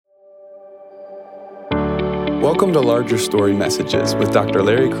Welcome to Larger Story Messages with Dr.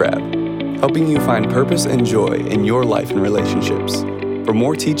 Larry Crabb, helping you find purpose and joy in your life and relationships. For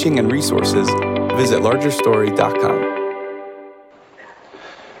more teaching and resources, visit largerstory.com.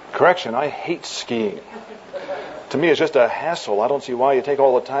 Correction, I hate skiing. To me, it's just a hassle. I don't see why you take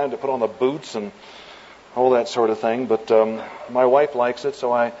all the time to put on the boots and all that sort of thing, but my wife likes it,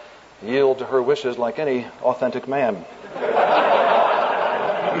 so I yield to her wishes like any authentic man.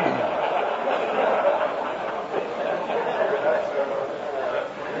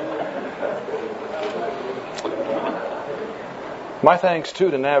 My thanks,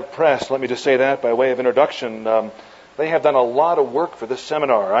 too, to Nav Press. Let me just say that by way of introduction. They have done a lot of work for this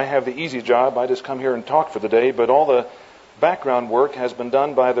seminar. I have the easy job. I just come here and talk for the day, but all the background work has been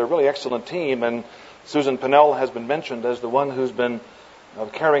done by their really excellent team, and Susan Pinnell has been mentioned as the one who's been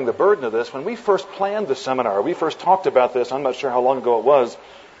carrying the burden of this. When we first planned the seminar, we first talked about this, I'm not sure how long ago it was,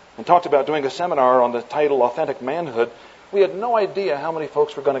 and talked about doing a seminar on the title Authentic Manhood. We had no idea how many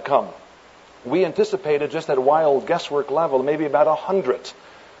folks were going to come. We anticipated just at wild guesswork level maybe about 100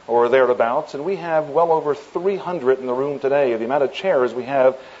 or thereabouts, and we have well over 300 in the room today. The amount of chairs we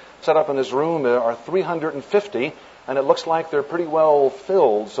have set up in this room are 350, and it looks like they're pretty well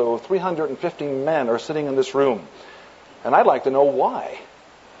filled, so 350 men are sitting in this room. And I'd like to know why.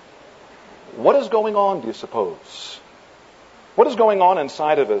 What is going on, do you suppose? What is going on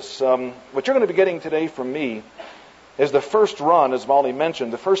inside of us? What you're going to be getting today from me is the first run, as Molly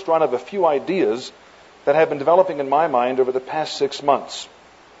mentioned, the first run of a few ideas that have been developing in my mind over the past 6 months.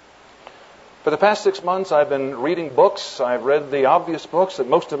 For the past 6 months, I've been reading books. I've read the obvious books that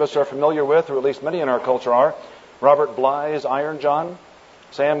most of us are familiar with, or at least many in our culture are. Robert Bly's Iron John,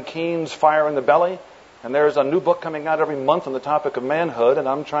 Sam Keen's Fire in the Belly, and there's a new book coming out every month on the topic of manhood, and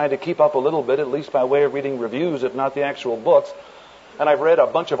I'm trying to keep up a little bit, at least by way of reading reviews, if not the actual books. And I've read a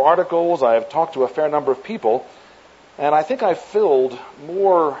bunch of articles. I've talked to a fair number of people. And I think I've filled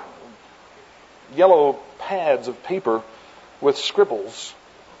more yellow pads of paper with scribbles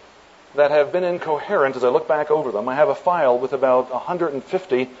that have been incoherent as I look back over them. I have a file with about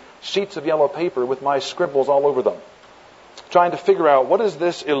 150 sheets of yellow paper with my scribbles all over them, trying to figure out what is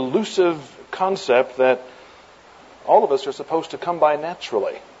this elusive concept that all of us are supposed to come by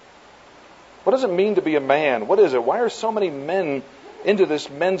naturally. What does it mean to be a man? What is it? Why are so many men into this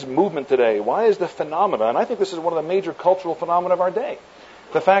men's movement today? Why is the phenomena, and I think this is one of the major cultural phenomena of our day,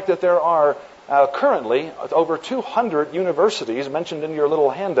 the fact that there are currently over 200 universities, mentioned in your little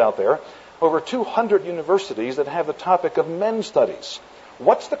handout there, over 200 universities that have the topic of men's studies.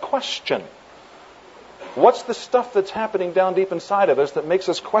 What's the question? What's the stuff that's happening down deep inside of us that makes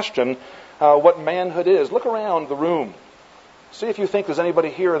us question what manhood is? Look around the room. See if you think there's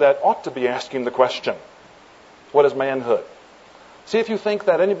anybody here that ought to be asking the question, what is manhood? See if you think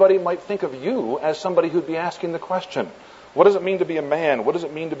that anybody might think of you as somebody who'd be asking the question, what does it mean to be a man? What does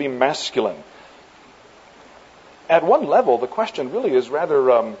it mean to be masculine? At one level, the question really is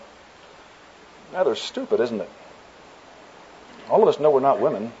rather stupid, isn't it? All of us know we're not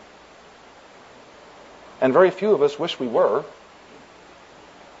women. And very few of us wish we were.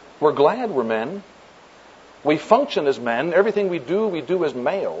 We're glad we're men. We function as men. Everything we do as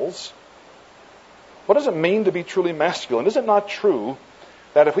males. What does it mean to be truly masculine? Is it not true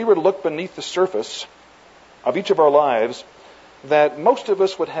that if we were to look beneath the surface of each of our lives, that most of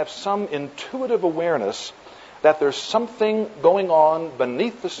us would have some intuitive awareness that there's something going on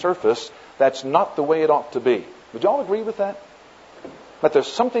beneath the surface that's not the way it ought to be? Would you all agree with that? That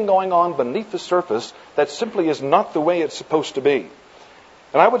there's something going on beneath the surface that simply is not the way it's supposed to be.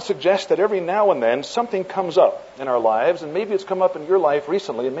 And I would suggest that every now and then something comes up in our lives, and maybe it's come up in your life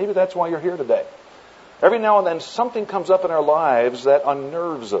recently, and maybe that's why you're here today. Every now and then something comes up in our lives that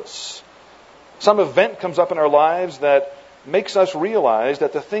unnerves us. Some event comes up in our lives that makes us realize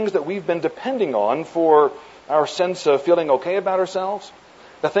that the things that we've been depending on for our sense of feeling okay about ourselves,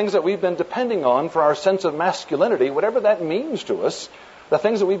 the things that we've been depending on for our sense of masculinity, whatever that means to us, the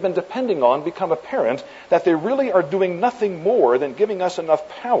things that we've been depending on become apparent that they really are doing nothing more than giving us enough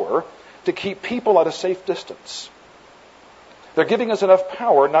power to keep people at a safe distance. They're giving us enough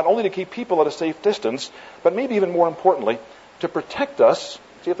power not only to keep people at a safe distance, but maybe even more importantly, to protect us,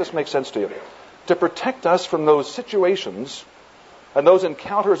 see if this makes sense to you, to protect us from those situations and those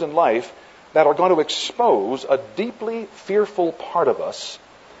encounters in life that are going to expose a deeply fearful part of us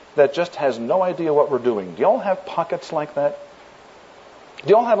that just has no idea what we're doing. Do you all have pockets like that? Do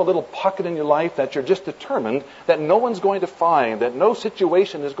you all have a little pocket in your life that you're just determined that no one's going to find, that no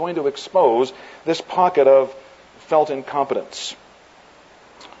situation is going to expose this pocket of felt incompetence?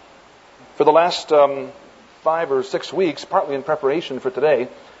 For the last 5 or 6 weeks, partly in preparation for today,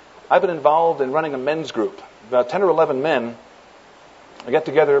 I've been involved in running a men's group. About 10 or 11 men get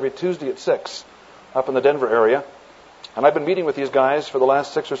together every Tuesday at 6 up in the Denver area. And I've been meeting with these guys for the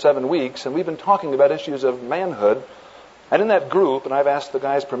last 6 or 7 weeks, and we've been talking about issues of manhood. And in that group, and I've asked the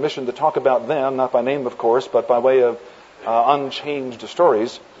guys permission to talk about them, not by name, of course, but by way of unchanged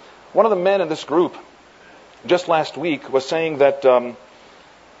stories. One of the men in this group just last week was saying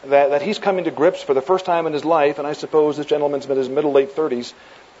that he's coming to grips for the first time in his life, and I suppose this gentleman's in his middle, late 30s.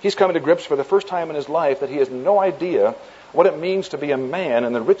 He's coming to grips for the first time in his life that he has no idea what it means to be a man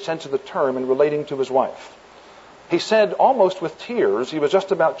in the rich sense of the term in relating to his wife. He said, almost with tears, he was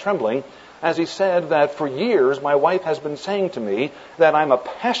just about trembling, as he said that for years my wife has been saying to me that I'm a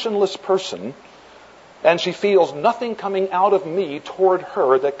passionless person, and she feels nothing coming out of me toward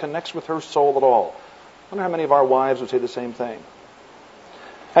her that connects with her soul at all. I wonder how many of our wives would say the same thing.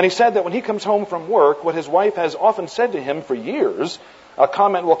 And he said that when he comes home from work, what his wife has often said to him for years, a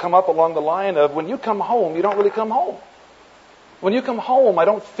comment will come up along the line of, when you come home, you don't really come home. When you come home, I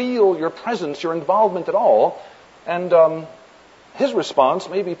don't feel your presence, your involvement at all. And his response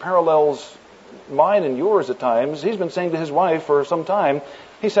maybe parallels mine and yours at times. He's been saying to his wife for some time,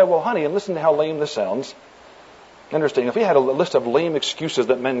 he said, well, honey, and listen to how lame this sounds. Interesting. If he had a list of lame excuses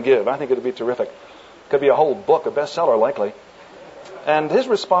that men give, I think it would be terrific. Could be a whole book, a bestseller likely. And his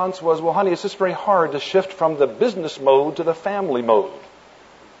response was, well, honey, it's just very hard to shift from the business mode to the family mode.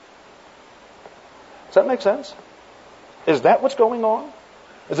 Does that make sense? Is that what's going on?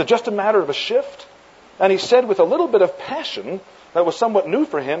 Is it just a matter of a shift? And he said with a little bit of passion that was somewhat new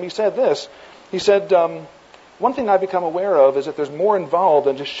for him, he said this. He said, one thing I've become aware of is that there's more involved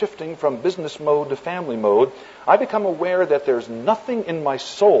than just shifting from business mode to family mode. I become aware that there's nothing in my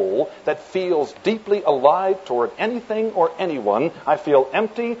soul that feels deeply alive toward anything or anyone. I feel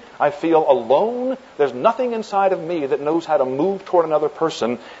empty. I feel alone. There's nothing inside of me that knows how to move toward another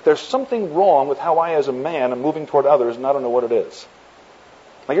person. There's something wrong with how I as a man am moving toward others, and I don't know what it is.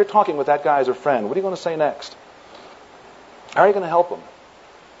 Now you're talking with that guy as a friend. What are you going to say next? How are you going to help him?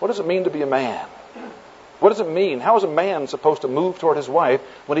 What does it mean to be a man? What does it mean? How is a man supposed to move toward his wife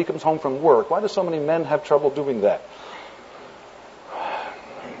when he comes home from work? Why do so many men have trouble doing that?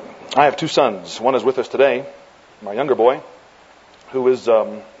 I have 2 sons. One is with us today, my younger boy, who is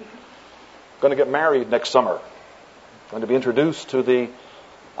going to get married next summer. Going to be introduced to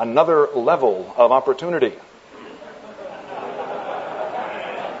another level of opportunity.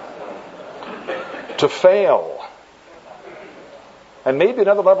 To fail. And maybe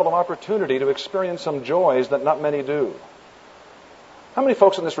another level of opportunity to experience some joys that not many do. How many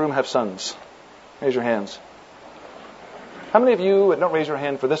folks in this room have sons? Raise your hands. How many of you, and don't raise your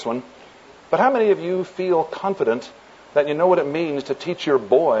hand for this one, but how many of you feel confident that you know what it means to teach your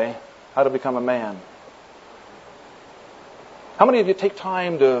boy how to become a man? How many of you take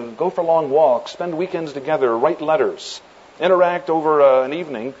time to go for long walks, spend weekends together, write letters, interact over an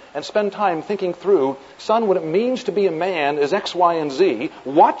evening, and spend time thinking through, son, what it means to be a man is X, Y, and Z.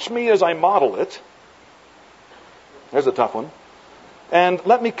 Watch me as I model it. There's a tough one. And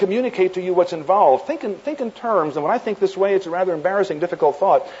let me communicate to you what's involved. Think in terms, and when I think this way, it's a rather embarrassing, difficult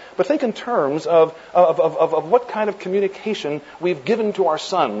thought, but think in terms of what kind of communication we've given to our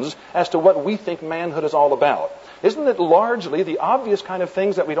sons as to what we think manhood is all about. Isn't it largely the obvious kind of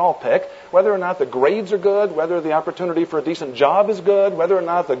things that we'd all pick, whether or not the grades are good, whether the opportunity for a decent job is good, whether or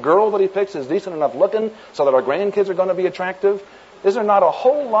not the girl that he picks is decent enough looking so that our grandkids are going to be attractive? Is there not a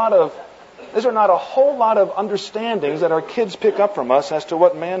whole lot of understandings that our kids pick up from us as to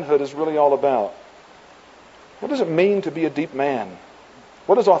what manhood is really all about? What does it mean to be a deep man?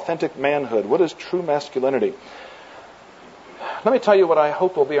 What is authentic manhood? What is true masculinity? Let me tell you what I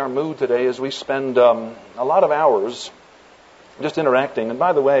hope will be our mood today as we spend a lot of hours just interacting. And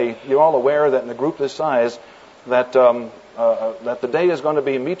by the way, you're all aware that in a group this size that the day is going to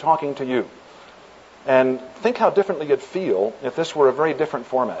be me talking to you. And think how differently you'd feel if this were a very different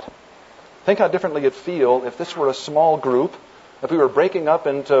format. Think how differently you'd feel if this were a small group, if we were breaking up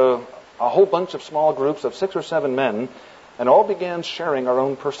into a whole bunch of small groups of 6 or 7 men and all began sharing our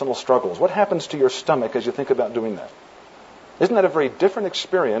own personal struggles. What happens to your stomach as you think about doing that? Isn't that a very different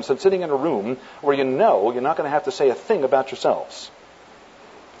experience than sitting in a room where you know you're not going to have to say a thing about yourselves?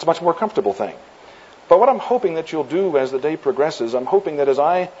 It's a much more comfortable thing. But what I'm hoping that you'll do as the day progresses, I'm hoping that as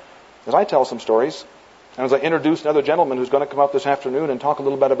I tell some stories, and as I introduce another gentleman who's going to come up this afternoon and talk a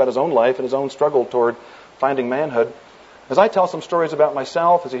little bit about his own life and his own struggle toward finding manhood, as I tell some stories about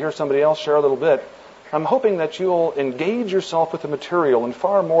myself, as you hear somebody else share a little bit, I'm hoping that you'll engage yourself with the material in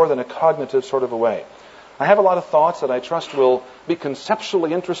far more than a cognitive sort of a way. I have a lot of thoughts that I trust will be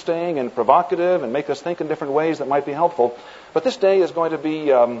conceptually interesting and provocative and make us think in different ways that might be helpful. But this day is going to be,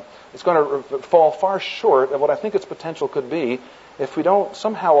 it's going to fall far short of what I think its potential could be if we don't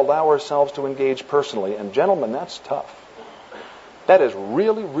somehow allow ourselves to engage personally. And gentlemen, that's tough. That is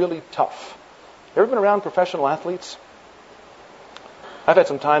really, really tough. Ever been around professional athletes? I've had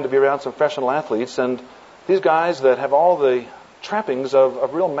some time to be around some professional athletes, and these guys that have all the trappings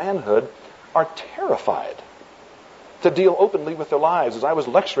of real manhood are terrified to deal openly with their lives. As I was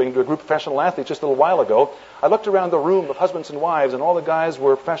lecturing to a group of professional athletes just a little while ago, I looked around the room of husbands and wives, and all the guys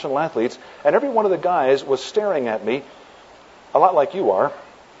were professional athletes, and every one of the guys was staring at me, a lot like you are,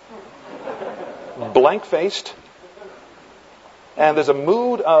 blank-faced, and there's a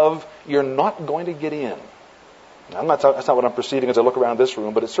mood of, you're not going to get in. That's not what I'm perceiving as I look around this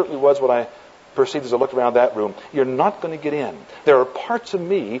room, but it certainly was what I perceived as I looked around that room. You're not going to get in. There are parts of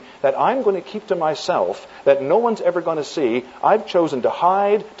me that I'm going to keep to myself that no one's ever going to see. I've chosen to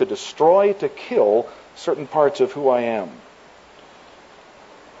hide, to destroy, to kill certain parts of who I am.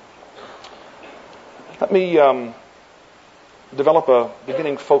 Let me develop a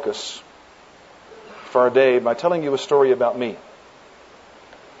beginning focus for our day by telling you a story about me.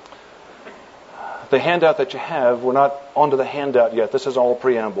 The handout that you have, we're not onto the handout yet. This is all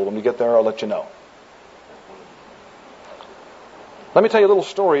preamble. When we get there, I'll let you know. Let me tell you a little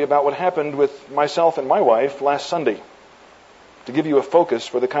story about what happened with myself and my wife last Sunday, to give you a focus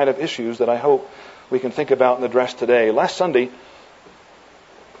for the kind of issues that I hope we can think about and address today. Last Sunday,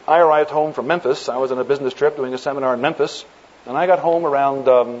 I arrived home from Memphis. I was on a business trip doing a seminar in Memphis, and I got home around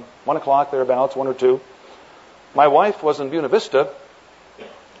 1 o'clock, thereabouts, 1 or 2. My wife was in Buena Vista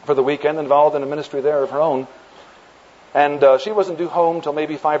for the weekend, involved in a ministry there of her own. And she wasn't due home till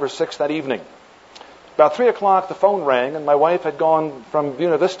maybe 5 or 6 that evening. About 3 o'clock, the phone rang, and my wife had gone from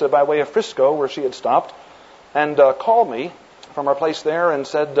Buena Vista by way of Frisco, where she had stopped, and called me from our place there and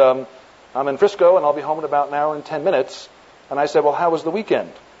said, I'm in Frisco, and I'll be home in about an hour and 10 minutes. And I said, well, how was the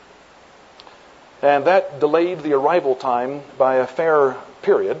weekend? And that delayed the arrival time by a fair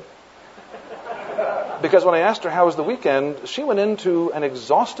period. Because when I asked her how was the weekend, she went into an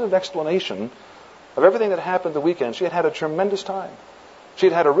exhaustive explanation of everything that happened the weekend. She had had a tremendous time. She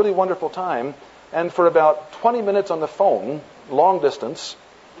had had a really wonderful time. And for about 20 minutes on the phone, long distance,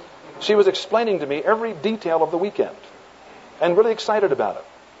 she was explaining to me every detail of the weekend. And really excited about it.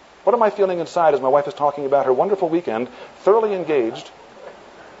 What am I feeling inside as my wife is talking about her wonderful weekend, thoroughly engaged,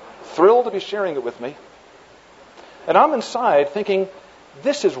 thrilled to be sharing it with me. And I'm inside thinking,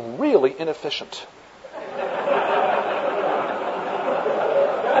 this is really inefficient.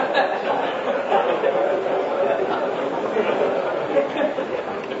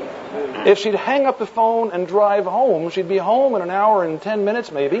 If she'd hang up the phone and drive home, she'd be home in an hour and 10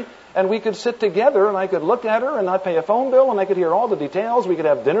 minutes maybe, and we could sit together and I could look at her and not pay a phone bill and I could hear all the details. We could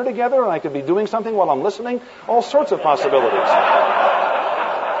have dinner together and I could be doing something while I'm listening. All sorts of possibilities.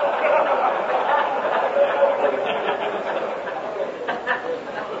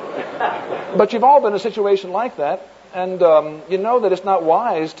 But you've all been in a situation like that, and you know that it's not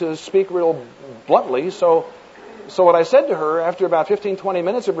wise to speak real bluntly. So what I said to her after about 15, 20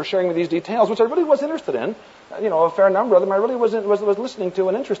 minutes of her sharing me these details, which I really was interested in, a fair number of them I really was listening to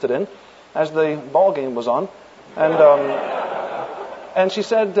and interested in as the ball game was on. And she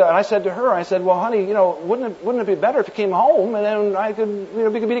said, I said to her, well, honey, wouldn't it be better if you came home and then I could,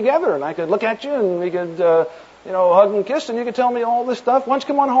 we could be together and I could look at you and we could, hug and kiss and you could tell me all this stuff. Why don't you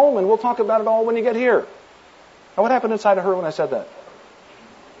come on home and we'll talk about it all when you get here? And what happened inside of her when I said that?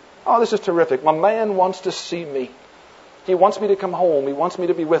 Oh, this is terrific. My man wants to see me. He wants me to come home. He wants me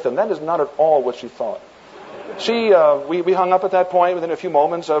to be with him. That is not at all what she thought. We hung up at that point within a few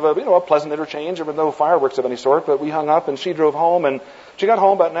moments of a pleasant interchange. There were no fireworks of any sort, but we hung up and she drove home and she got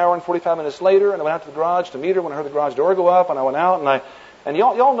home about an hour and 45 minutes later and I went out to the garage to meet her when I heard the garage door go up and I went out and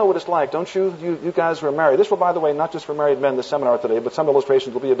y'all know what it's like, don't you? You guys who are married. This will, by the way, not just for married men, the seminar today, but some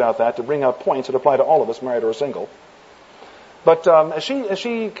illustrations will be about that to bring out points that apply to all of us, married or single. But as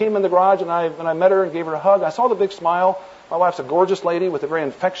she came in the garage and I met her and gave her a hug, I saw the big smile. My wife's a gorgeous lady with a very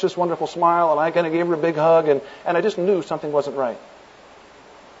infectious, wonderful smile, and I kind of gave her a big hug, and I just knew something wasn't right.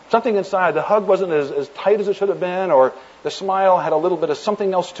 Something inside. The hug wasn't as tight as it should have been, or the smile had a little bit of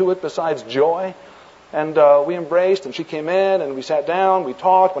something else to it besides joy. And we embraced, and she came in, and we sat down, we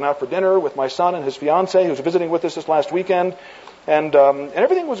talked, went out for dinner with my son and his fiancée, who was visiting with us this last weekend. And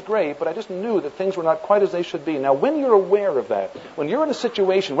everything was great, but I just knew that things were not quite as they should be. Now, when you're aware of that, when you're in a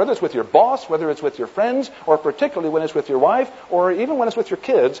situation, whether it's with your boss, whether it's with your friends, or particularly when it's with your wife, or even when it's with your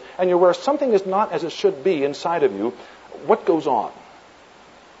kids, and you're aware something is not as it should be inside of you, what goes on?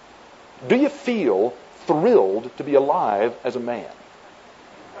 Do you feel thrilled to be alive as a man?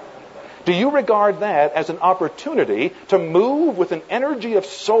 Do you regard that as an opportunity to move with an energy of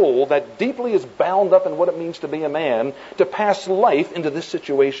soul that deeply is bound up in what it means to be a man, to pass life into this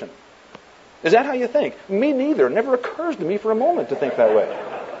situation? Is that how you think? Me neither. It never occurs to me for a moment to think that way.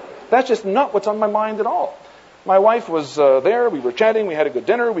 That's just not what's on my mind at all. My wife was there. We were chatting. We had a good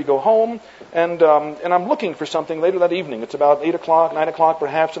dinner. We go home, and I'm looking for something later that evening. It's about 8 o'clock, 9 o'clock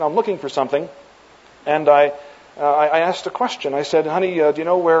perhaps, and I'm looking for something. And I asked a question. I said, honey, do you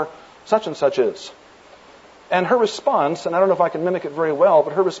know where such and such is? And her response, and I don't know if I can mimic it very well,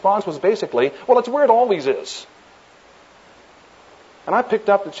 but her response was basically, well, it's where it always is. And I picked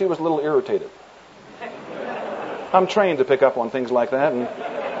up that she was a little irritated. I'm trained to pick up on things like that.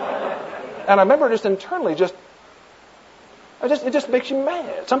 And I remember just internally, it just makes you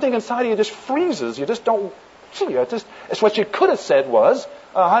mad. Something inside of you just freezes. You just don't see it. It's what she could have said was,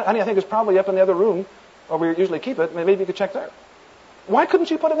 honey, I think it's probably up in the other room where we usually keep it. Maybe you could check there. Why couldn't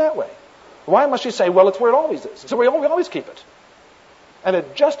she put it that way? Why must she say, well, it's where it always is? It's where we always keep it. And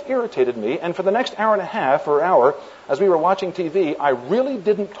it just irritated me. And for the next hour and a half or hour, as we were watching TV, I really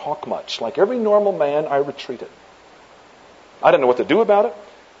didn't talk much. Like every normal man, I retreated. I didn't know what to do about it.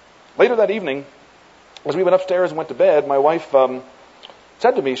 Later that evening, as we went upstairs and went to bed, my wife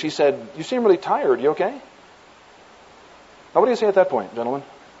said to me, she said, you seem really tired. You okay? Now, what do you say at that point, gentlemen?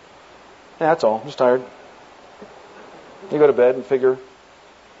 Yeah, that's all. I'm just tired. You go to bed and figure,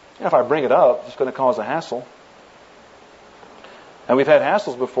 if I bring it up, it's going to cause a hassle. And we've had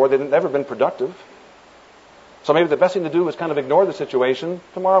hassles before. They've never been productive. So maybe the best thing to do is kind of ignore the situation.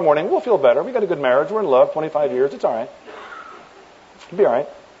 Tomorrow morning, we'll feel better. We've got a good marriage. We're in love, 25 years. It's all right. It'll be all right.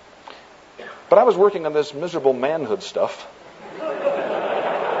 But I was working on this miserable manhood stuff.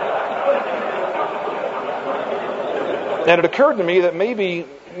 And it occurred to me that maybe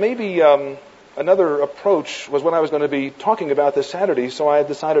another approach was what I was going to be talking about this Saturday, so I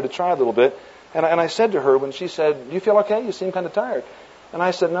decided to try a little bit. And I said to her when she said, you feel okay? You seem kind of tired. And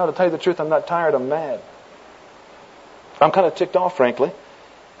I said, no, to tell you the truth, I'm not tired, I'm mad. I'm kind of ticked off, frankly.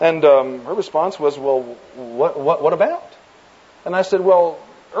 And her response was, well, what about? And I said, well,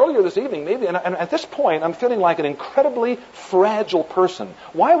 earlier this evening, maybe, and at this point, I'm feeling like an incredibly fragile person.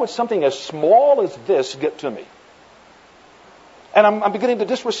 Why would something as small as this get to me? And I'm beginning to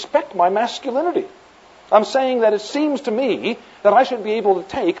disrespect my masculinity. I'm saying that it seems to me that I should be able to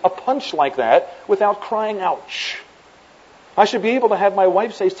take a punch like that without crying ouch. I should be able to have my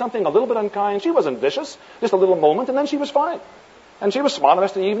wife say something a little bit unkind. She wasn't vicious, just a little moment, and then she was fine. And she was smiling the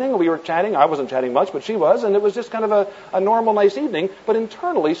rest of the evening. We were chatting. I wasn't chatting much, but she was, and it was just kind of a normal, nice evening. But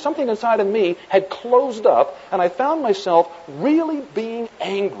internally, something inside of me had closed up, and I found myself really being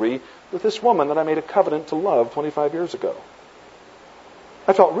angry with this woman that I made a covenant to love 25 years ago.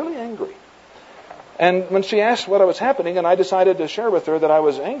 I felt really angry. And when she asked what was happening, and I decided to share with her that I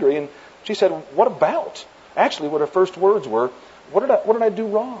was angry, and she said, what about? Actually, what her first words were, what did I do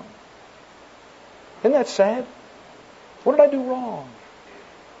wrong? Isn't that sad? What did I do wrong?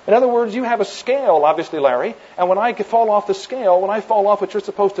 In other words, you have a scale, obviously, Larry, and when I fall off the scale, when I fall off what you're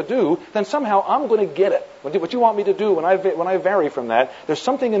supposed to do, then somehow I'm going to get it. What you want me to do when I vary from that, there's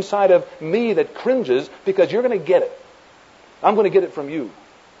something inside of me that cringes because you're going to get it. I'm going to get it from you.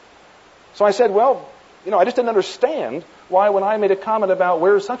 So I said, well, I just didn't understand why when I made a comment about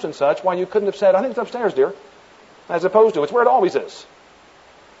where's such and such, why you couldn't have said, I think it's upstairs, dear, as opposed to, it's where it always is.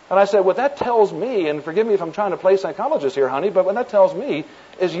 And I said, what that tells me, and forgive me if I'm trying to play psychologist here, honey, but what that tells me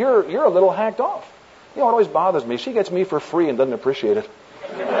is you're a little hacked off. It always bothers me. She gets me for free and doesn't appreciate it.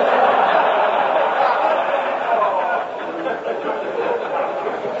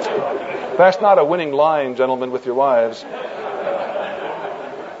 That's not a winning line, gentlemen, with your wives.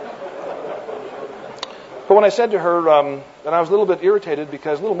 But when I said to her that I was a little bit irritated,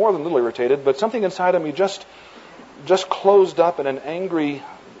 because a little more than a little irritated, but something inside of me just closed up in an angry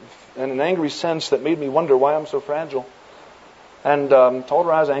sense that made me wonder why I'm so fragile. And told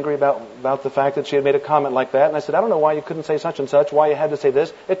her I was angry about the fact that she had made a comment like that. And I said, I don't know why you couldn't say such and such, why you had to say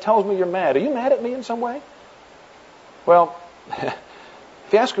this. It tells me you're mad. Are you mad at me in some way? Well,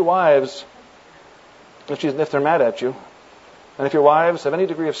 if you ask your wives if they're mad at you, and if your wives have any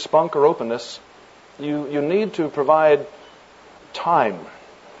degree of spunk or openness, you need to provide time.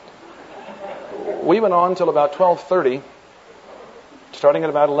 We went on till about 12:30, starting at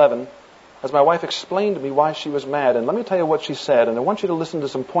about 11, as my wife explained to me why she was mad. And let me tell you what she said, and I want you to listen to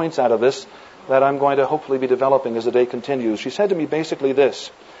some points out of this that I'm going to hopefully be developing as the day continues. She said to me basically this,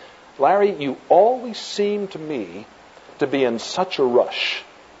 Larry, you always seem to me to be in such a rush.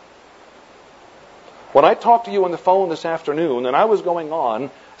 When I talked to you on the phone this afternoon and I was going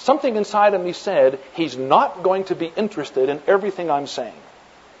on, something inside of me said, he's not going to be interested in everything I'm saying.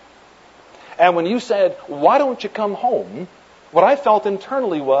 And when you said, why don't you come home? What I felt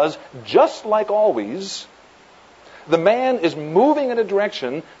internally was, just like always, the man is moving in a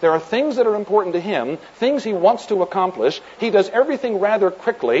direction. There are things that are important to him, things he wants to accomplish. He does everything rather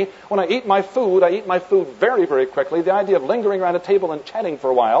quickly. When I eat my food very, very quickly. The idea of lingering around a table and chatting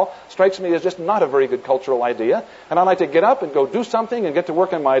for a while strikes me as just not a very good cultural idea. And I like to get up and go do something and get to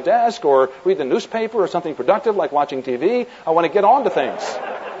work on my desk or read the newspaper or something productive like watching TV. I want to get on to things.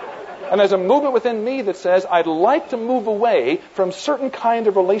 And there's a movement within me that says I'd like to move away from certain kind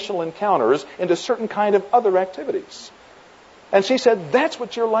of relational encounters into certain kind of other activities. And she said, that's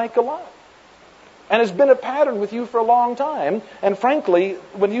what you're like a lot. And it's been a pattern with you for a long time. And frankly,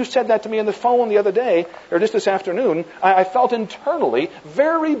 when you said that to me on the phone the other day, or just this afternoon, I felt internally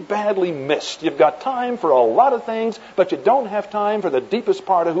very badly missed. You've got time for a lot of things, but you don't have time for the deepest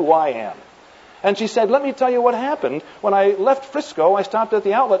part of who I am. And she said, let me tell you what happened. When I left Frisco, I stopped at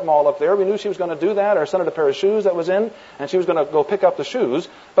the outlet mall up there. We knew she was going to do that, or sent her a pair of shoes that was in, and she was going to go pick up the shoes.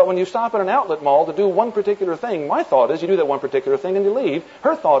 But when you stop at an outlet mall to do one particular thing, my thought is you do that one particular thing and you leave.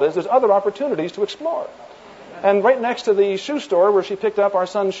 Her thought is there's other opportunities to explore. And right next to the shoe store where she picked up our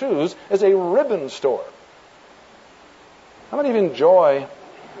son's shoes is a ribbon store. How many of you enjoy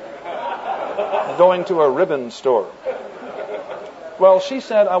going to a ribbon store? Well, she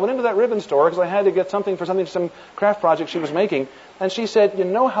said, I went into that ribbon store because I had to get something for some craft project she was making. And she said, you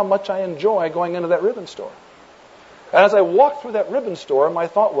know how much I enjoy going into that ribbon store. And as I walked through that ribbon store, my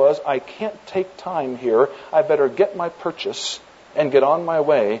thought was, I can't take time here. I better get my purchase and get on my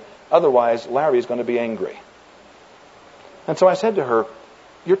way. Otherwise, Larry's going to be angry. And so I said to her,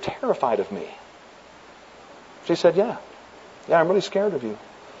 you're terrified of me. She said, yeah, I'm really scared of you.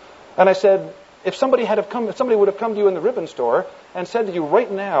 And I said, if somebody would have come to you in the ribbon store and said to you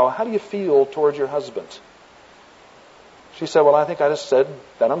right now, how do you feel towards your husband? She said, well, I think I just said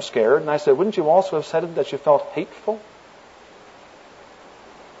that I'm scared. And I said, wouldn't you also have said that you felt hateful?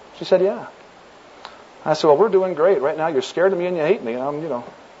 She said, yeah. I said, well, we're doing great. Right now you're scared of me and you hate me. And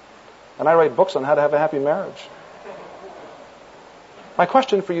and I write books on how to have a happy marriage. My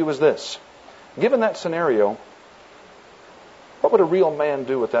question for you is this. Given that scenario, what would a real man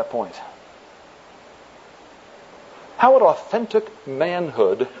do at that point? How would authentic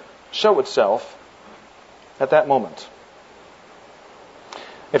manhood show itself at that moment?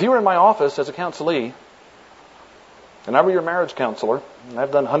 If you were in my office as a counselee, and I were your marriage counselor, and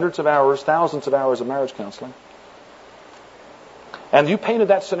I've done hundreds of hours, thousands of hours of marriage counseling, and you painted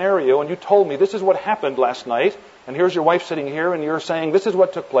that scenario and you told me this is what happened last night, and here's your wife sitting here and you're saying this is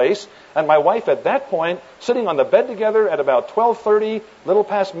what took place, and my wife at that point, sitting on the bed together at about 12:30, little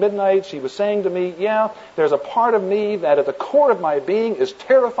past midnight, she was saying to me, yeah, there's a part of me that at the core of my being is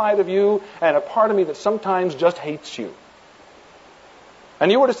terrified of you, and a part of me that sometimes just hates you.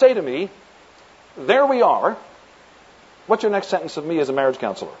 And you were to say to me, there we are, what's your next sentence of me as a marriage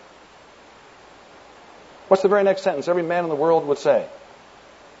counselor? What's the very next sentence every man in the world would say?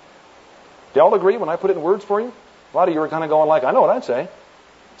 Do you all agree when I put it in words for you? A lot of you are kind of going like, I know what I'd say.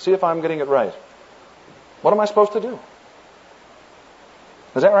 See if I'm getting it right. What am I supposed to do?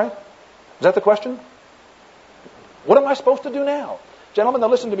 Is that right? Is that the question? What am I supposed to do now? Gentlemen, now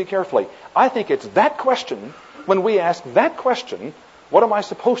listen to me carefully. I think it's that question, when we ask that question, what am I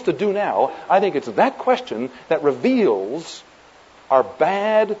supposed to do now? I think it's that question that reveals our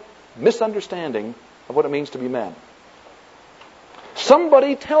bad misunderstanding of what it means to be men.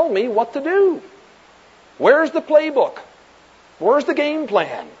 Somebody tell me what to do. Where's the playbook? Where's the game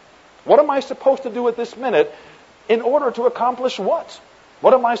plan? What am I supposed to do at this minute in order to accomplish what?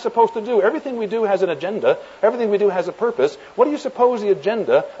 What am I supposed to do? Everything we do has an agenda. Everything we do has a purpose. What do you suppose the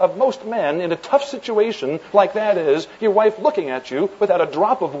agenda of most men in a tough situation like that is? Your wife looking at you without a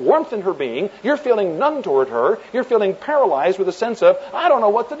drop of warmth in her being. You're feeling none toward her. You're feeling paralyzed with a sense of, I don't know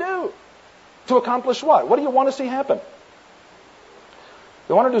what to do. To accomplish what? What do you want to see happen?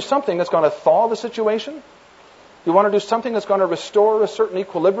 You want to do something that's going to thaw the situation? You want to do something that's going to restore a certain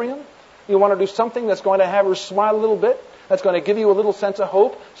equilibrium? You want to do something that's going to have her smile a little bit? That's going to give you a little sense of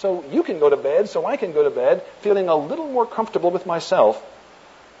hope so you can go to bed, so I can go to bed, feeling a little more comfortable with myself?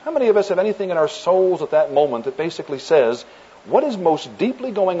 How many of us have anything in our souls at that moment that basically says, what is most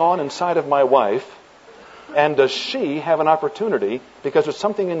deeply going on inside of my wife, and does she have an opportunity because there's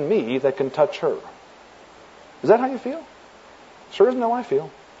something in me that can touch her? Is that how you feel? Sure isn't how I feel.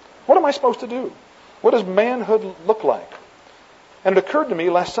 What am I supposed to do? What does manhood look like? And it occurred to me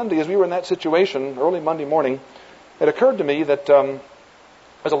last Sunday as we were in that situation, early Monday morning, it occurred to me that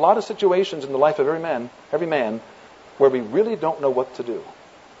There's a lot of situations in the life of every man, where we really don't know what to do.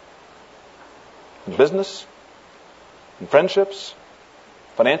 In business, in friendships,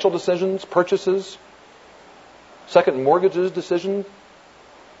 financial decisions, purchases, second mortgages decisions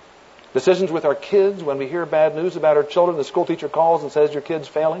with our kids when we hear bad news about our children, the school teacher calls and says your kid's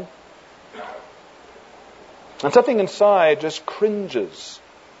failing. And something inside just cringes.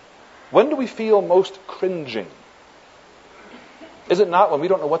 When do we feel most cringing? Is it not when we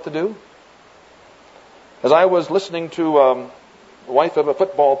don't know what to do? As I was listening to the wife of a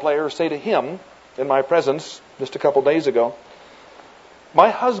football player say to him in my presence just a couple days ago, my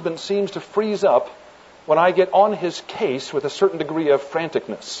husband seems to freeze up when I get on his case with a certain degree of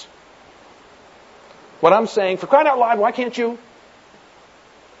franticness. When I'm saying, for crying out loud, why can't you?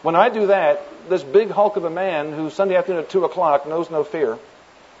 When I do that, this big hulk of a man who Sunday afternoon at 2 o'clock knows no fear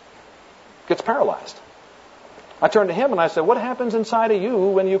gets paralyzed. I turned to him and I said, what happens inside of you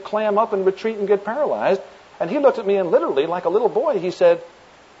when you clam up and retreat and get paralyzed? And he looked at me and literally, like a little boy, he said,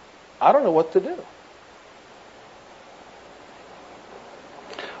 I don't know what to do.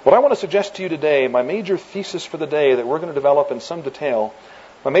 What I want to suggest to you today, my major thesis for the day that we're going to develop in some detail,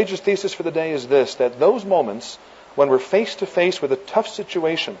 my major thesis for the day is this, that those moments when we're face to face with a tough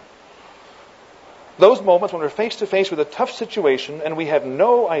situation, and we have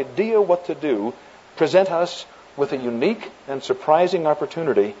no idea what to do, present us with a unique and surprising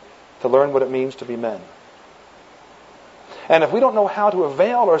opportunity to learn what it means to be men. And if we don't know how to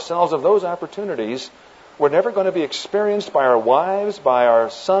avail ourselves of those opportunities, we're never going to be experienced by our wives, by our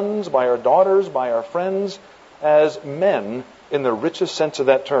sons, by our daughters, by our friends, as men in the richest sense of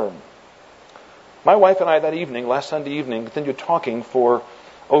that term. My wife and I that evening, last Sunday evening, continued talking for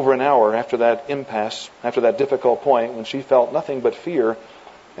over an hour after that impasse, after that difficult point when she felt nothing but fear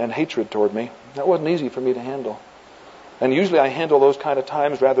and hatred toward me. That wasn't easy for me to handle. And usually I handle those kind of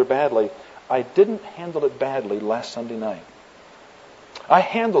times rather badly. I didn't handle it badly last Sunday night. I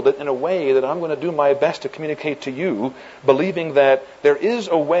handled it in a way that I'm going to do my best to communicate to you, believing that there is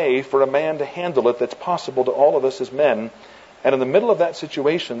a way for a man to handle it that's possible to all of us as men. And in the middle of that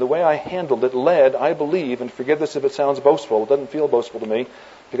situation, the way I handled it led, I believe, and forgive this if it sounds boastful, it doesn't feel boastful to me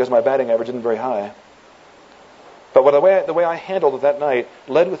because my batting average isn't very high. But the way I handled it that night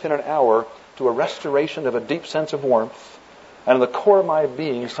led within an hour to a restoration of a deep sense of warmth. And in the core of my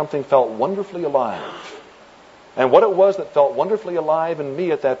being, something felt wonderfully alive. And what it was that felt wonderfully alive in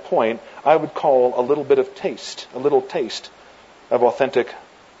me at that point, I would call a little taste of authentic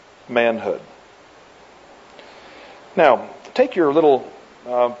manhood. Now, take your little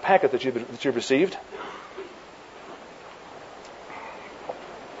packet that you've received.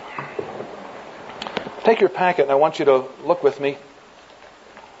 Take your packet and I want you to look with me.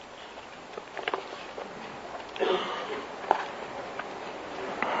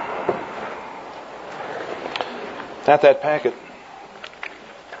 At that packet.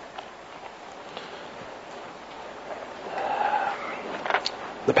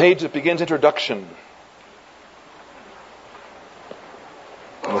 The page that begins introduction.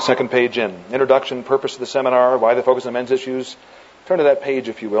 And the second page in. Introduction, purpose of the seminar, why the focus on men's issues. Turn to that page,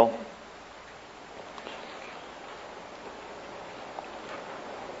 if you will.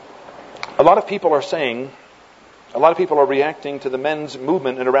 A lot of people are reacting to the men's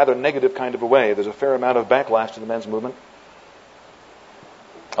movement in a rather negative kind of a way. There's a fair amount of backlash to the men's movement.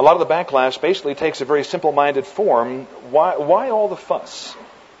 A lot of the backlash basically takes a very simple-minded form. Why all the fuss?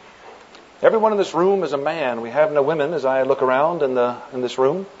 Everyone in this room is a man. We have no women as I look around in this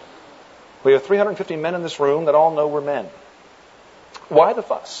room. We have 350 men in this room that all know we're men. Why the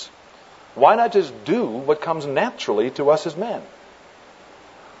fuss? Why not just do what comes naturally to us as men?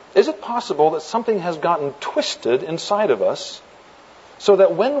 Is it possible that something has gotten twisted inside of us so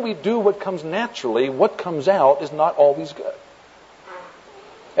that when we do what comes naturally, what comes out is not always good?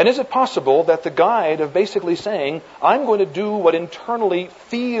 And is it possible that the guide of basically saying, I'm going to do what internally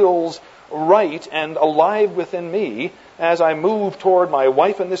feels right and alive within me as I move toward my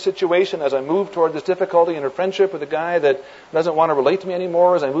wife in this situation, as I move toward this difficulty in a friendship with a guy that doesn't want to relate to me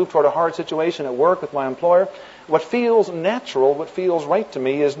anymore, as I move toward a hard situation at work with my employer, what feels natural, what feels right to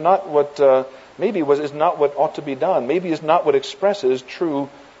me is not what is not what ought to be done. Maybe is not what expresses true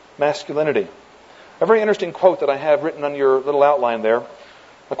masculinity. A very interesting quote that I have written on your little outline there.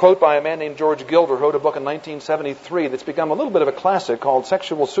 A quote by a man named George Gilder, who wrote a book in 1973 that's become a little bit of a classic called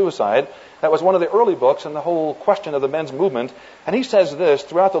Sexual Suicide. That was one of the early books in the whole question of the men's movement. And he says this,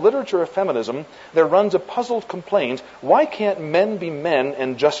 throughout the literature of feminism, there runs a puzzled complaint, why can't men be men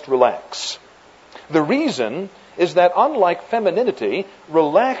and just relax? The reason is that unlike femininity,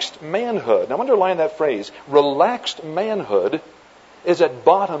 relaxed manhood, now underline that phrase, relaxed manhood is at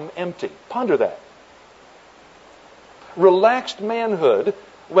bottom empty. Ponder that. Relaxed manhood,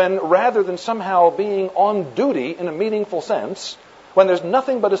 when rather than somehow being on duty in a meaningful sense, when there's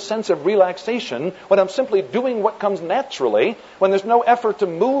nothing but a sense of relaxation, when I'm simply doing what comes naturally, when there's no effort to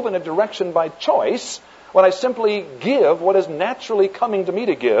move in a direction by choice, when I simply give what is naturally coming to me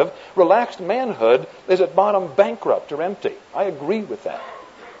to give, relaxed manhood is at bottom bankrupt or empty. I agree with that.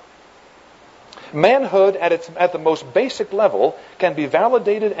 Manhood at the most basic level can be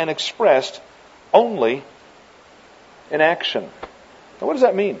validated and expressed only in action. Now, what does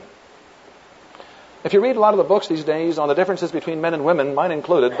that mean? If you read a lot of the books these days on the differences between men and women, mine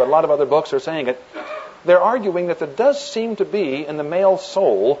included, but a lot of other books are saying it, they're arguing that there does seem to be in the male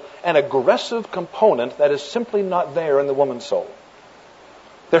soul an aggressive component that is simply not there in the woman's soul.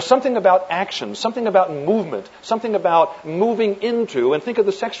 There's something about action, something about movement, something about moving into, and think of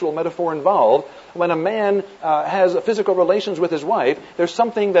the sexual metaphor involved. When a man has physical relations with his wife, there's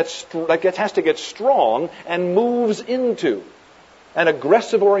something that has to get strong and moves into an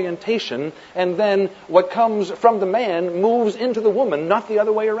aggressive orientation, and then what comes from the man moves into the woman, not the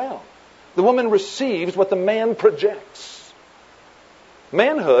other way around. The woman receives what the man projects.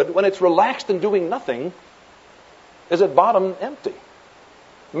 Manhood, when it's relaxed and doing nothing, is at bottom empty.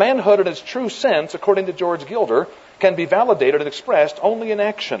 Manhood in its true sense, according to George Gilder, can be validated and expressed only in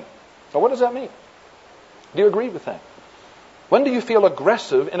action. Now, what does that mean? Do you agree with that? When do you feel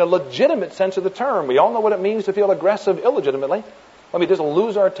aggressive in a legitimate sense of the term? We all know what it means to feel aggressive illegitimately. When we just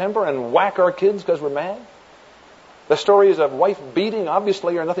lose our temper and whack our kids because we're mad. The stories of wife beating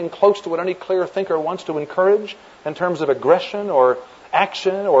obviously are nothing close to what any clear thinker wants to encourage in terms of aggression or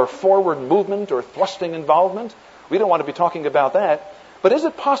action or forward movement or thrusting involvement. We don't want to be talking about that. But is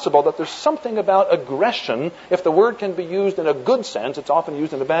it possible that there's something about aggression, if the word can be used in a good sense, it's often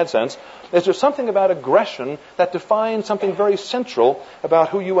used in a bad sense, is there something about aggression that defines something very central about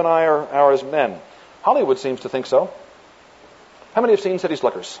who you and I are as men? Hollywood seems to think so. How many have seen City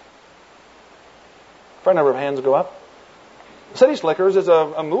Slickers? A fair number of hands go up. City Slickers is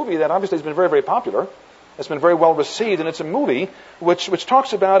a movie that obviously has been very, very popular. It's been very well received, and it's a movie which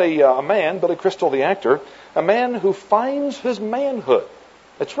talks about a man, Billy Crystal, the actor, a man who finds his manhood.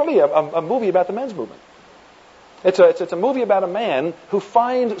 It's really a movie about the men's movement. It's a movie about a man who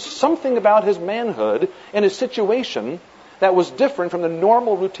finds something about his manhood in a situation that was different from the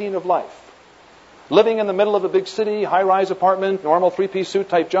normal routine of life. Living in the middle of a big city, high-rise apartment, normal three-piece suit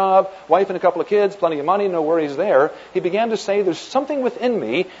type job, wife and a couple of kids, plenty of money, no worries there. He began to say, there's something within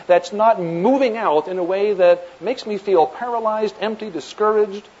me that's not moving out in a way that makes me feel paralyzed, empty,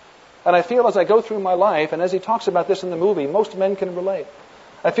 discouraged. And I feel as I go through my life, and as he talks about this in the movie, most men can relate.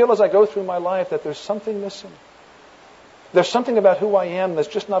 I feel as I go through my life that there's something missing. There's something about who I am that's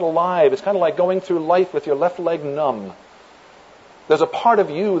just not alive. It's kind of like going through life with your left leg numb. There's a part of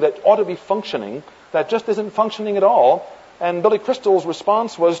you that ought to be functioning that just isn't functioning at all. And Billy Crystal's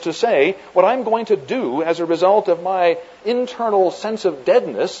response was to say, what I'm going to do as a result of my internal sense of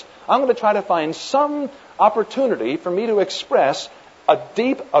deadness, I'm going to try to find some opportunity for me to express a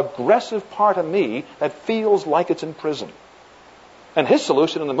deep, aggressive part of me that feels like it's in prison. And his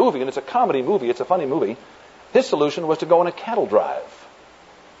solution in the movie, and it's a comedy movie, it's a funny movie, his solution was to go on a cattle drive.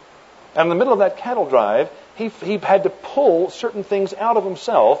 And in the middle of that cattle drive, he had to pull certain things out of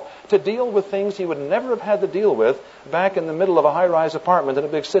himself to deal with things he would never have had to deal with back in the middle of a high-rise apartment in a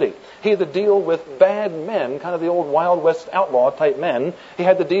big city. He had to deal with bad men, kind of the old Wild West outlaw type men. He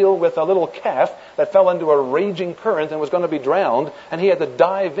had to deal with a little calf that fell into a raging current and was going to be drowned, and he had to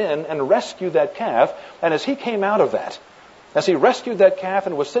dive in and rescue that calf. And as he came out of that, as he rescued that calf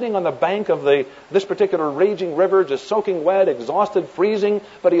and was sitting on the bank of this particular raging river, just soaking wet, exhausted, freezing,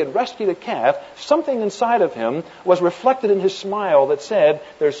 but he had rescued a calf, something inside of him was reflected in his smile that said,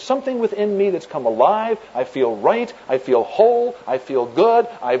 there's something within me that's come alive, I feel right, I feel whole, I feel good,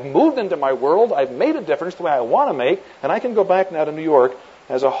 I've moved into my world, I've made a difference the way I want to make, and I can go back now to New York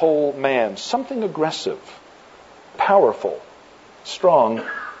as a whole man. Something aggressive, powerful, strong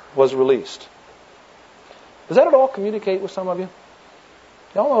was released. Does that at all communicate with some of you?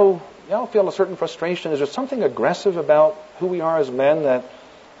 Y'all feel a certain frustration? Is there something aggressive about who we are as men that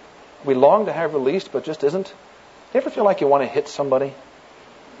we long to have released but just isn't? Do you ever feel like you want to hit somebody?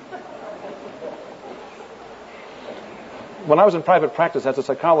 When I was in private practice as a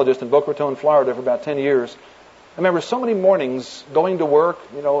psychologist in Boca Raton, Florida for about 10 years, I remember so many mornings going to work,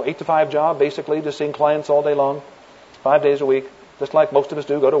 8 to 5 job basically, just seeing clients all day long, 5 days a week, just like most of us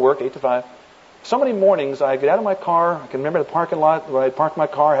do, go to work 8 to 5. So many mornings I get out of my car, I can remember the parking lot where I parked my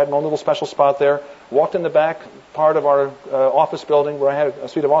car, had my own little special spot there, walked in the back part of our office building where I had a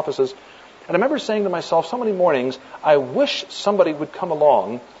suite of offices, And I remember saying to myself so many mornings, I wish somebody would come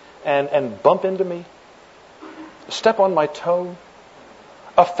along and bump into me, step on my toe,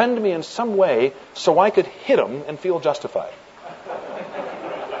 offend me in some way so I could hit them and feel justified.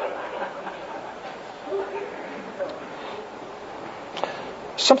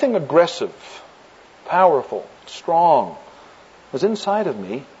 Something aggressive, powerful, strong was inside of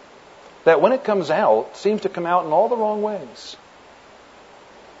me that when it comes out, seems to come out in all the wrong ways.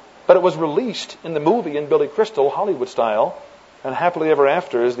 But it was released in the movie in Billy Crystal, Hollywood style, and happily ever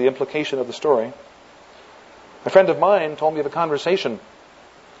after is the implication of the story. A friend of mine told me of a conversation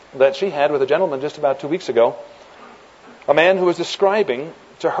that she had with a gentleman just about 2 weeks ago, a man who was describing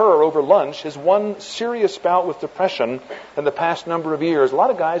to her over lunch his one serious bout with depression in the past number of years. A lot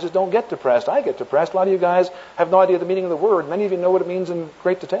of guys just don't get depressed. I get depressed. A lot of you guys have no idea the meaning of the word. Many of you know what it means in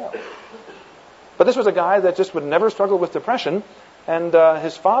great detail. But this was a guy that just would never struggle with depression, and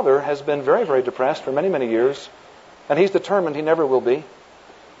his father has been very, very depressed for many, many years, and he's determined he never will be.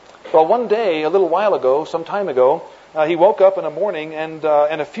 Well, one day, a little while ago, some time ago, he woke up in the morning and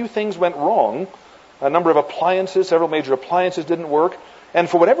a few things went wrong. A number of appliances, several major appliances didn't work. And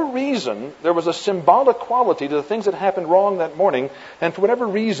for whatever reason, there was a symbolic quality to the things that happened wrong that morning. And for whatever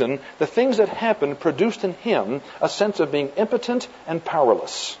reason, the things that happened produced in him a sense of being impotent and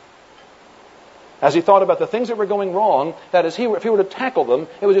powerless. As he thought about the things that were going wrong, that if he were to tackle them,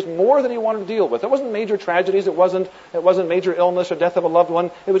 it was just more than he wanted to deal with. It wasn't major tragedies. It wasn't major illness or death of a loved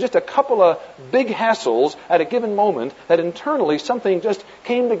one. It was just a couple of big hassles at a given moment that internally something just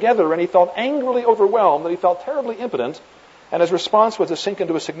came together, and he felt angrily overwhelmed, that he felt terribly impotent. And his response was to sink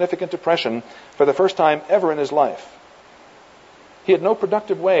into a significant depression for the first time ever in his life. He had no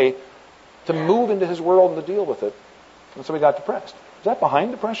productive way to move into his world and to deal with it. And so he got depressed. Is that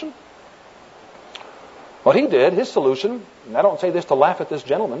behind depression? What he did, his solution, and I don't say this to laugh at this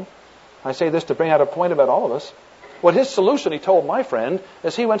gentleman, I say this to bring out a point about all of us. What his solution, he told my friend,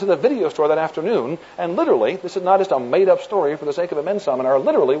 is he went to the video store that afternoon, and literally, this is not just a made-up story for the sake of a men's seminar,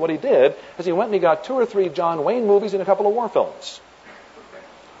 literally what he did is he went and he got 2 or 3 John Wayne movies and a couple of war films.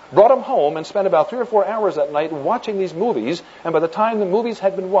 Brought them home and spent about 3 or 4 hours that night watching these movies, and by the time the movies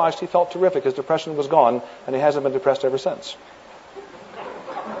had been watched, he felt terrific. His depression was gone, and he hasn't been depressed ever since.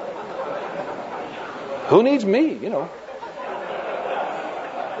 Who needs me, you know?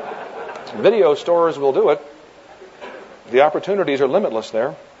 Video stores will do it. The opportunities are limitless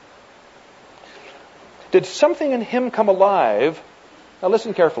there. Did something in him come alive? Now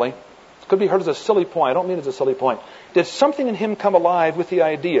listen carefully. It could be heard as a silly point. I don't mean it as a silly point. Did something in him come alive with the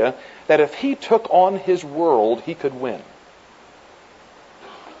idea that if he took on his world, he could win?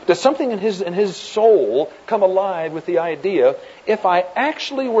 Does something in his soul come alive with the idea, if I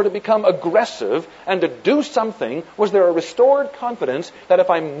actually were to become aggressive and to do something, was there a restored confidence that if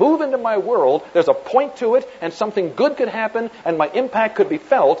I move into my world, there's a point to it and something good could happen and my impact could be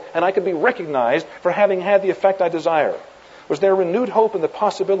felt and I could be recognized for having had the effect I desire? Was there renewed hope in the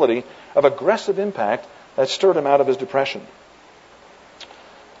possibility of aggressive impact that stirred him out of his depression?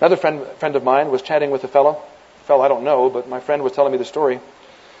 Another friend of mine was chatting with a fellow I don't know, but my friend was telling me the story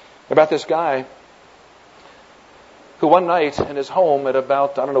about this guy who one night in his home at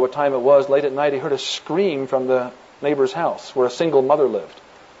about, I don't know what time it was, late at night, he heard a scream from the neighbor's house where a single mother lived.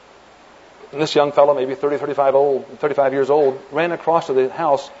 And this young fellow, maybe 35 years old, ran across to the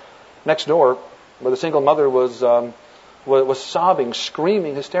house next door where the single mother was sobbing,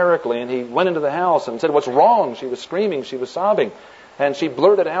 screaming hysterically. And he went into the house and said, "What's wrong?" She was screaming, she was sobbing. And she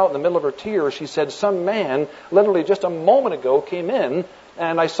blurted out in the middle of her tears, she said, "Some man literally just a moment ago came in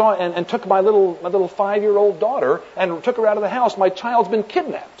and I saw and took my little 5-year-old daughter and took her out of the house. My child's been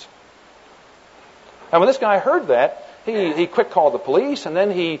kidnapped." And when this guy heard that, he quick called the police, and then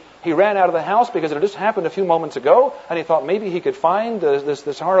he ran out of the house because it had just happened a few moments ago, and he thought maybe he could find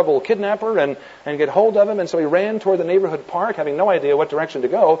this horrible kidnapper and get hold of him. And so he ran toward the neighborhood park, having no idea what direction to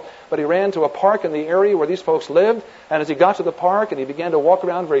go, but he ran to a park in the area where these folks lived. And as he got to the park and he began to walk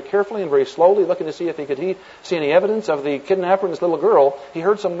around very carefully and very slowly, looking to see if he could see any evidence of the kidnapper and this little girl, he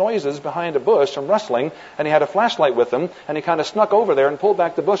heard some noises behind a bush, some rustling, and he had a flashlight with him, and he kind of snuck over there and pulled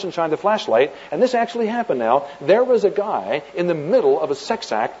back the bush and shined the flashlight. And this actually happened now. There was a guy in the middle of a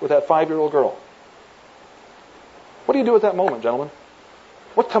sex act with that 5-year-old girl. What do you do at that moment, gentlemen?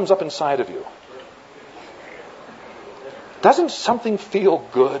 What comes up inside of you? Doesn't something feel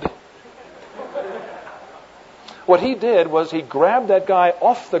good? What he did was he grabbed that guy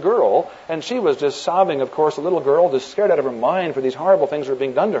off the girl, and she was just sobbing, of course, a little girl, just scared out of her mind for these horrible things that were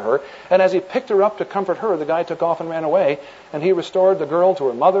being done to her. And as he picked her up to comfort her, the guy took off and ran away, and he restored the girl to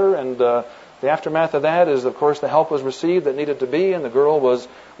her mother, and The aftermath of that is, of course, the help was received that needed to be, and the girl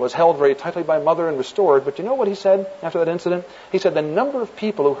was held very tightly by mother and restored. But you know what he said after that incident? He said the number of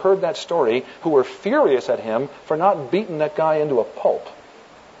people who heard that story who were furious at him for not beating that guy into a pulp.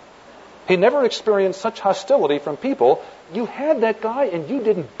 He never experienced such hostility from people. You had that guy and you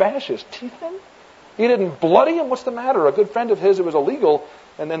didn't bash his teeth in? You didn't bloody him? What's the matter? A good friend of his who was illegal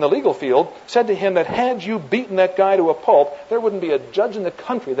and in the legal field said to him that had you beaten that guy to a pulp, there wouldn't be a judge in the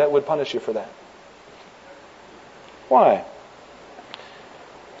country that would punish you for that. Why?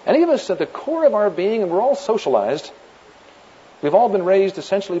 Any of us at the core of our being, and we're all socialized, we've all been raised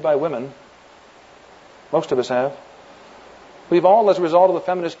essentially by women. Most of us have. We've all, as a result of the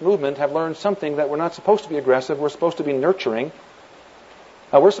feminist movement, have learned something that we're not supposed to be aggressive, we're supposed to be nurturing.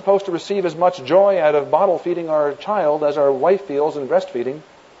 We're supposed to receive as much joy out of bottle feeding our child as our wife feels in breastfeeding.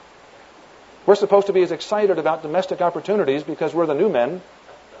 We're supposed to be as excited about domestic opportunities because we're the new men.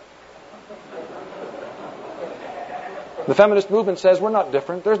 The feminist movement says we're not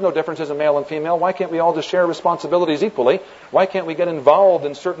different. There's no differences in male and female. Why can't we all just share responsibilities equally? Why can't we get involved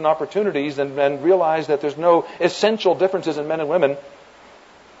in certain opportunities and realize that there's no essential differences in men and women?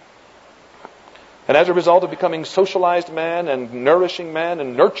 And as a result of becoming socialized men and nourishing men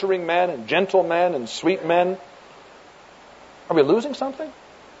and nurturing men and gentle men and sweet men, are we losing something?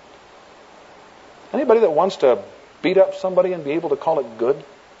 Anybody that wants to beat up somebody and be able to call it good?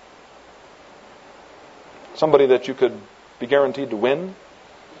 Somebody that you could be guaranteed to win?